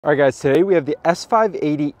All right guys, today we have the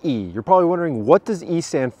S580E. You're probably wondering, what does E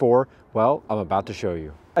stand for? Well, I'm about to show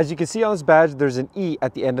you. As you can see on this badge, there's an E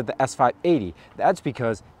at the end of the S580. That's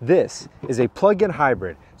because this is a plug-in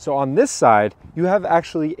hybrid. So on this side, you have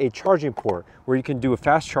actually a charging port where you can do a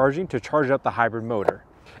fast charging to charge up the hybrid motor.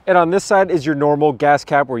 And on this side is your normal gas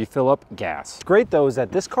cap where you fill up gas. What's great though is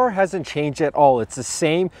that this car hasn't changed at all. It's the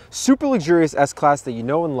same super luxurious S-Class that you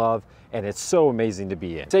know and love, and it's so amazing to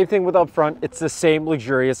be in. Same thing with up front, it's the same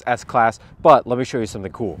luxurious S-Class, but let me show you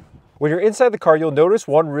something cool. When you're inside the car, you'll notice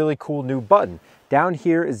one really cool new button. Down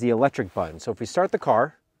here is the electric button. So if we start the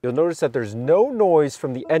car, you'll notice that there's no noise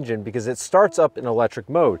from the engine because it starts up in electric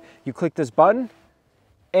mode. You click this button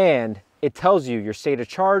and it tells you your state of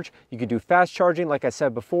charge. You can do fast charging, like I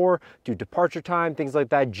said before, do departure time, things like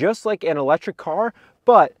that, just like an electric car,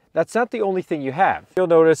 but that's not the only thing you have. You'll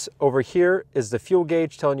notice over here is the fuel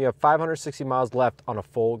gauge telling you have 560 miles left on a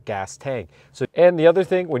full gas tank. And the other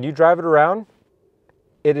thing, when you drive it around,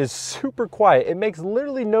 it is super quiet. It makes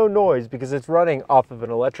literally no noise because it's running off of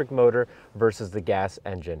an electric motor versus the gas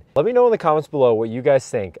engine. Let me know in the comments below what you guys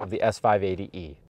think of the S580E.